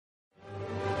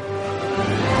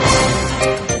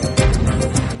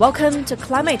Welcome to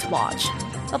Climate Watch,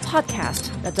 a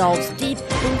podcast that delves deep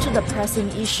into the pressing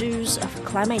issues of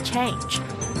climate change.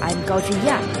 I'm Gaojun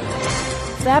Yang.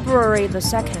 February the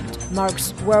 2nd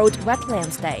marks World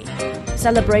Wetlands Day,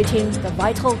 celebrating the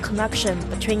vital connection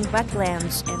between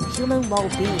wetlands and human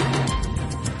well-being.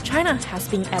 China has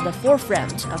been at the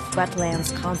forefront of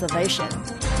wetlands conservation.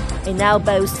 It now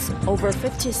boasts over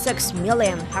 56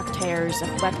 million hectares of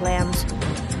wetlands,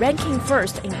 ranking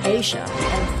first in Asia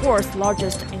and fourth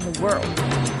largest in the world.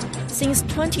 Since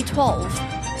 2012,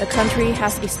 the country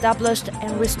has established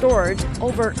and restored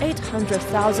over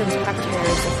 800,000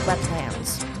 hectares of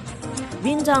wetlands.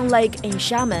 Yundang Lake in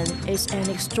Xiamen is an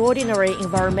extraordinary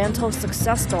environmental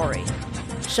success story,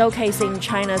 showcasing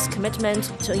China's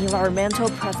commitment to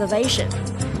environmental preservation.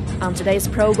 On today's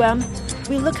program,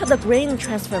 we look at the green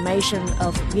transformation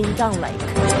of Yundang Lake.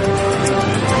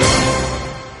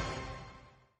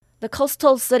 The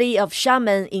coastal city of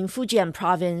Xiamen in Fujian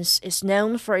province is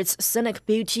known for its scenic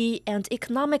beauty and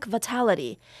economic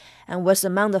vitality, and was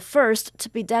among the first to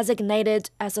be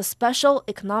designated as a special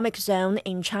economic zone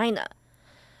in China.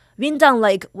 Yundang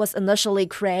Lake was initially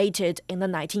created in the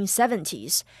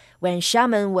 1970s, when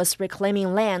Xiamen was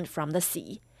reclaiming land from the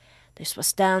sea. This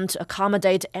was done to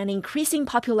accommodate an increasing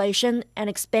population and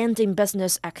expanding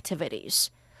business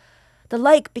activities. The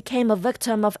lake became a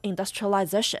victim of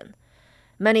industrialization.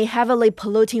 Many heavily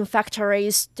polluting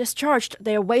factories discharged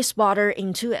their wastewater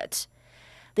into it.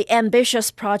 The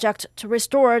ambitious project to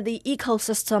restore the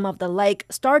ecosystem of the lake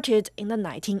started in the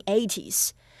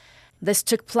 1980s. This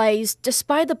took place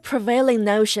despite the prevailing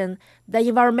notion that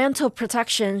environmental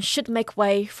protection should make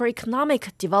way for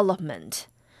economic development.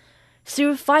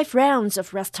 Through 5 rounds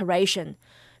of restoration,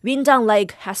 Yundang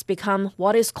Lake has become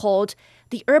what is called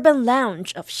the urban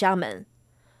lounge of Xiamen.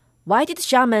 Why did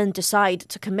Xiamen decide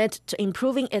to commit to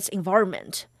improving its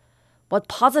environment? What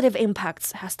positive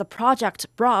impacts has the project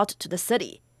brought to the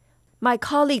city? My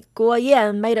colleague Guo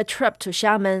Yan made a trip to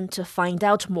Xiamen to find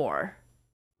out more.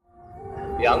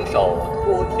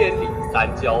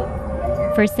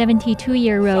 For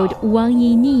 72-year-old Wang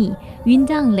Yini,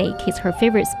 Yundang Lake is her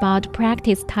favorite spot to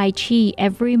practice Tai Chi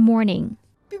every morning.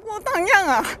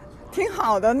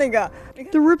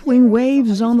 The rippling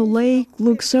waves on the lake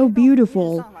look so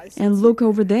beautiful. And look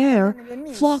over there,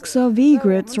 flocks of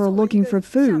egrets are looking for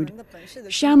food.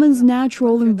 Xiamen's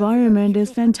natural environment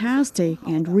is fantastic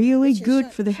and really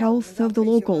good for the health of the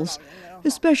locals,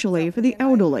 especially for the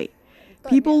elderly.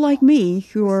 People like me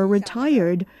who are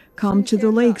retired come to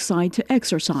the lakeside to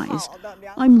exercise.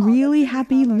 I'm really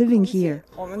happy living here.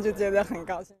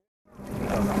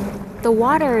 The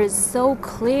water is so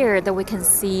clear that we can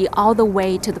see all the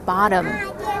way to the bottom.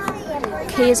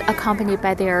 Kids accompanied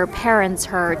by their parents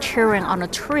are cheering on a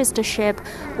tourist ship,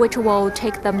 which will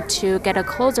take them to get a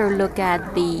closer look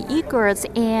at the egrets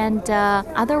and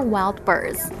other wild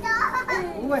birds.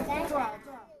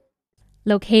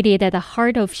 Located at the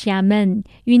heart of Xiamen,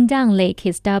 Yundang Lake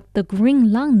is dubbed the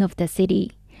green lung of the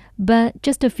city. But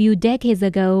just a few decades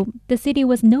ago, the city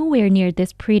was nowhere near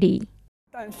this pretty.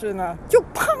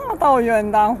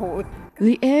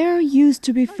 The air used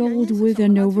to be filled with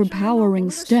an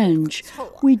overpowering stench.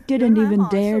 We didn't even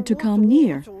dare to come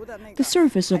near. The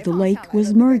surface of the lake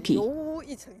was murky.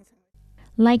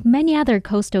 Like many other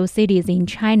coastal cities in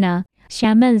China,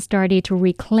 Xiamen started to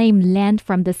reclaim land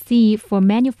from the sea for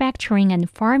manufacturing and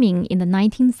farming in the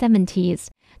 1970s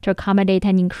to accommodate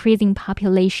an increasing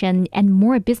population and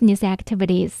more business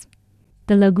activities.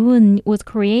 The lagoon was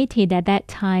created at that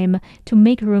time to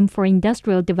make room for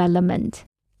industrial development.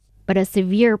 But a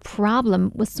severe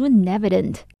problem was soon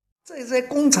evident.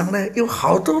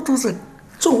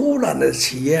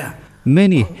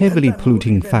 Many heavily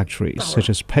polluting factories, such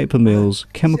as paper mills,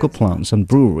 chemical plants, and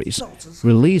breweries,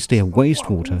 release their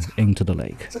wastewater into the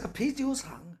lake.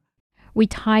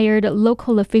 Retired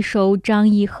local official Zhang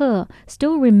Yihe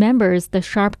still remembers the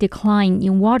sharp decline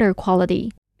in water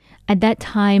quality. At that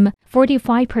time,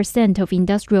 45% of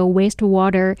industrial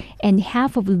wastewater and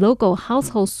half of local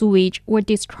household sewage were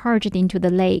discharged into the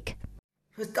lake.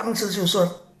 The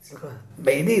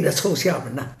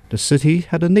city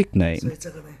had a nickname,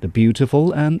 the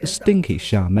beautiful and stinky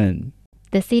Xiamen.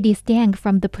 The city stank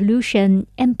from the pollution,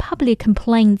 and public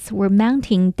complaints were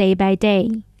mounting day by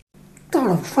day.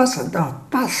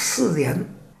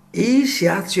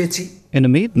 In the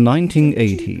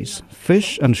mid-1980s,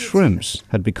 fish and shrimps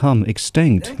had become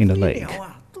extinct in the lake.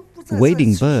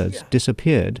 Wading birds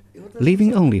disappeared,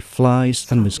 leaving only flies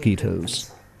and mosquitoes.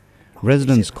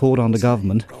 Residents called on the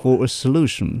government for a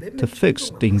solution to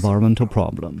fix the environmental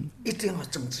problem.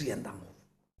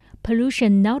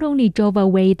 Pollution not only drove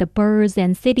away the birds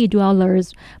and city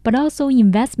dwellers, but also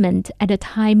investment at a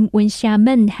time when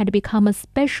Xiamen had become a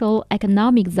special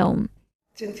economic zone.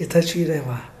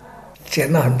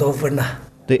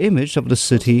 The image of the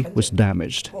city was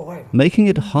damaged, making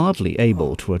it hardly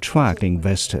able to attract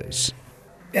investors.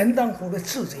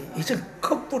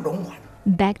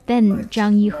 Back then,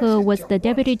 Zhang Yihe was the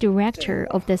deputy director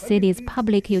of the city's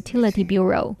Public Utility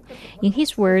Bureau. In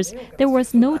his words, there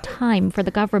was no time for the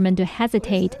government to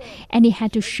hesitate, and it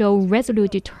had to show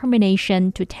resolute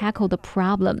determination to tackle the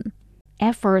problem.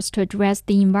 Efforts to address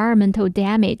the environmental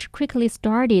damage quickly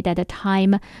started at a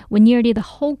time when nearly the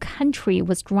whole country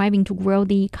was striving to grow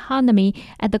the economy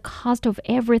at the cost of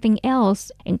everything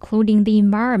else, including the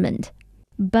environment.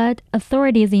 But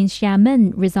authorities in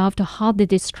Xiamen resolved to halt the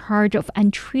discharge of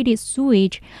untreated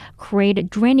sewage, create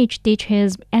drainage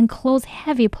ditches, and close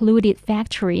heavy polluted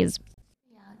factories.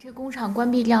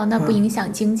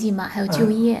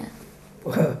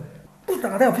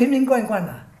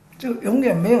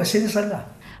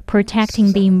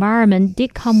 Protecting the environment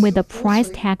did come with a price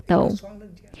tag, though.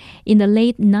 In the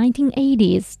late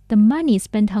 1980s, the money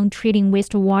spent on treating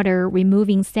wastewater,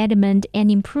 removing sediment,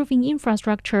 and improving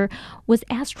infrastructure was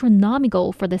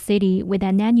astronomical for the city, with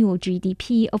an annual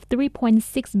GDP of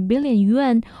 3.6 billion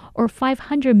yuan or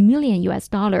 $500 million.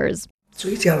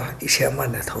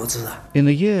 In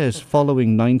the years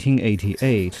following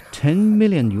 1988, 10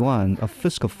 million yuan of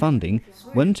fiscal funding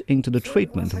went into the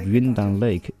treatment of Yundang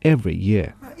Lake every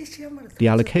year. The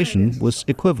allocation was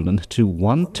equivalent to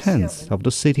 1/10 of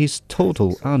the city's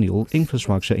total annual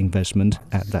infrastructure investment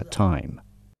at that time.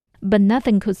 But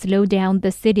nothing could slow down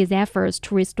the city's efforts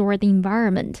to restore the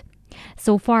environment.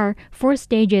 So far, 4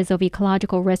 stages of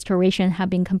ecological restoration have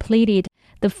been completed.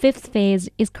 The 5th phase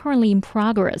is currently in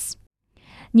progress.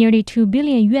 Nearly 2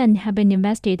 billion yuan have been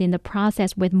invested in the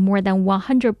process, with more than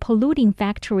 100 polluting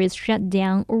factories shut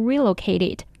down or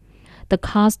relocated. The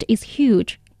cost is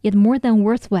huge, yet more than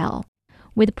worthwhile.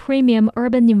 With premium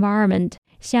urban environment,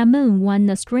 Xiamen won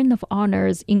a string of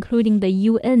honors, including the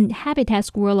UN Habitat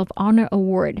Squirrel of Honor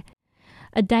Award.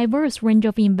 A diverse range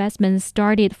of investments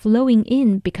started flowing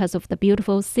in because of the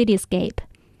beautiful cityscape.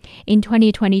 In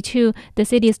 2022, the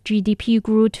city's GDP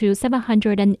grew to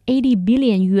 780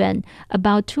 billion yuan,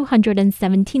 about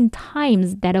 217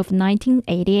 times that of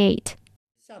 1988.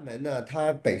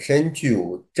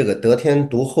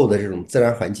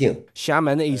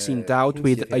 Xiamen is endowed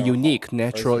with a unique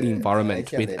natural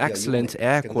environment with excellent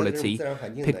air quality,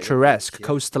 picturesque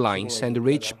coastlines, and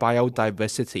rich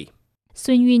biodiversity.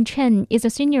 Sun Yunchen is a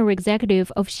senior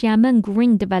executive of Xiamen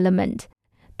Green Development.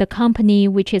 The company,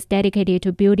 which is dedicated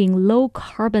to building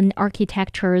low-carbon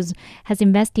architectures, has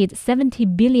invested 70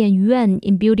 billion yuan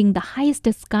in building the highest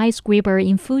skyscraper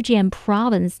in Fujian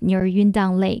province near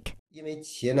Yundang Lake.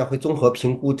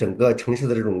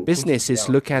 Businesses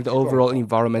look at overall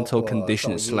environmental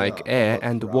conditions like air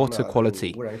and water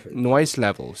quality, noise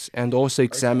levels, and also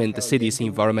examine the city's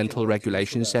environmental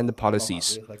regulations and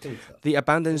policies. The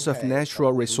abundance of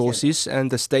natural resources and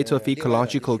the state of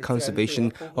ecological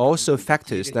conservation are also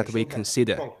factors that we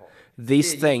consider.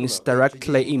 These things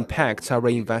directly impact our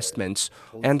investments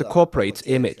and corporate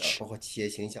image.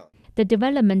 The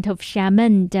development of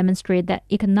Xiamen demonstrates that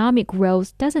economic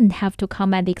growth doesn't have to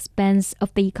come at the expense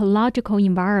of the ecological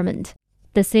environment.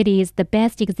 The city is the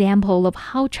best example of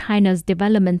how China's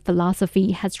development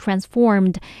philosophy has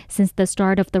transformed since the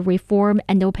start of the reform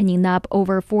and opening up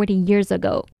over 40 years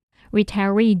ago.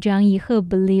 Retiree Zhang Yihe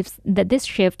believes that this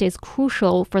shift is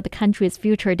crucial for the country's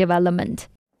future development.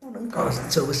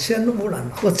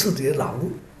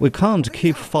 We can't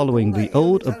keep following the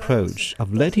old approach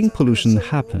of letting pollution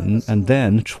happen and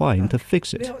then trying to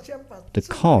fix it. The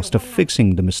cost of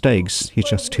fixing the mistakes is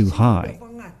just too high.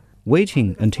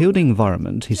 Waiting until the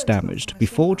environment is damaged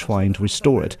before trying to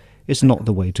restore it is not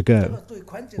the way to go.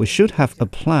 We should have a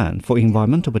plan for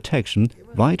environmental protection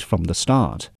right from the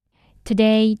start.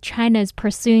 Today, China is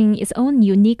pursuing its own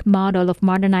unique model of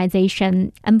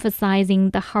modernization, emphasizing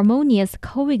the harmonious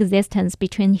coexistence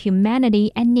between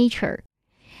humanity and nature.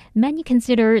 Many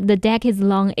consider the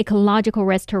decades-long ecological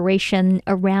restoration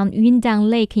around Yundang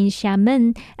Lake in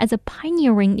Xiamen as a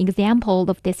pioneering example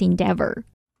of this endeavor.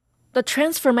 The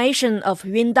transformation of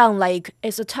Yundang Lake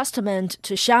is a testament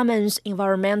to Xiamen's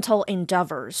environmental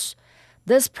endeavors.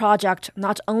 This project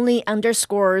not only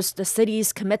underscores the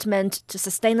city's commitment to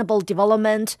sustainable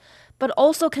development, but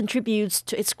also contributes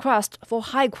to its quest for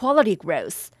high-quality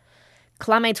growth.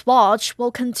 Climate Watch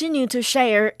will continue to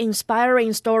share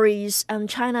inspiring stories on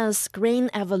China's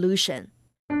green evolution.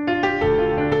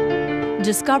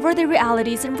 Discover the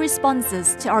realities and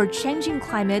responses to our changing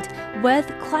climate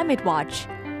with Climate Watch.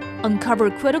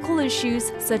 uncover critical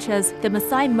issues such as the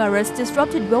Masai Mara's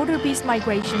disrupted wildebeest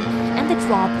migration and the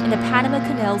drop in the Panama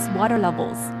Canal's water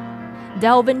levels.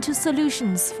 Delve into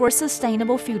solutions for a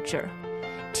sustainable future.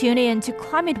 Tune in to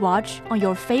Climate Watch on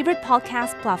your favorite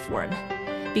podcast platform.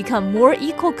 Become more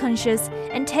eco-conscious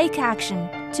and take action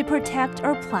to protect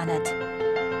our planet.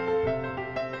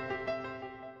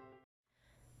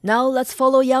 Now let's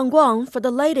follow Yang Guang for the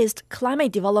latest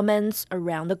climate developments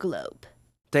around the globe.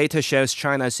 Data shows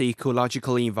China's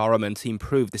ecological environment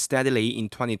improved steadily in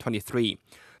 2023.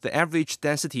 The average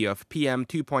density of PM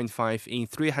 2.5 in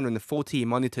 340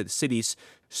 monitored cities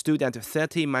stood at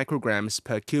 30 micrograms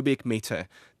per cubic meter,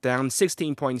 down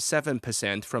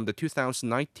 16.7% from the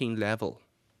 2019 level.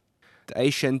 The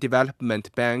Asian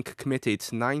Development Bank committed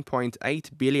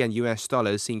 $9.8 billion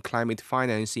in climate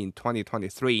finance in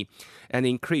 2023, an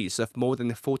increase of more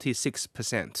than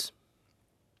 46%.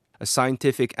 A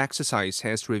scientific exercise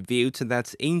has revealed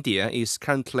that India is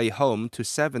currently home to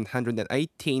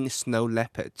 718 snow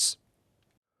leopards.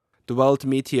 The World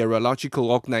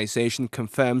Meteorological Organization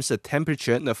confirms a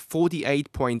temperature of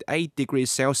 48.8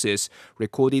 degrees Celsius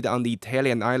recorded on the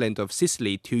Italian island of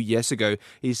Sicily 2 years ago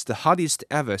is the hottest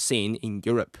ever seen in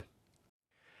Europe.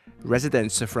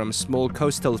 Residents from small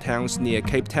coastal towns near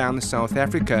Cape Town, South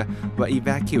Africa, were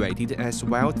evacuated as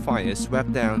wildfires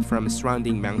swept down from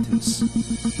surrounding mountains.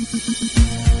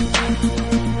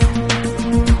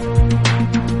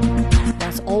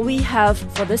 That's all we have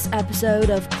for this episode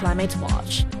of Climate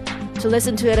Watch. To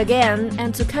listen to it again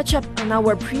and to catch up on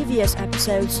our previous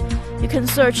episodes, you can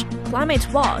search Climate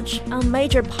Watch on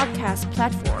major podcast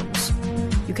platforms.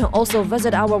 You can also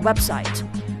visit our website,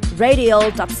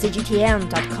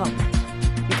 radio.cgtn.com.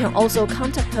 You can also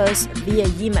contact us via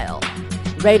email,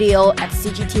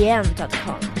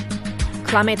 radio@cgtn.com.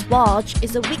 Climate Watch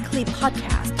is a weekly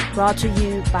podcast brought to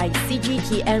you by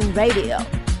CGTN Radio.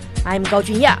 I'm Gao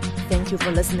Junya. Thank you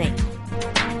for listening.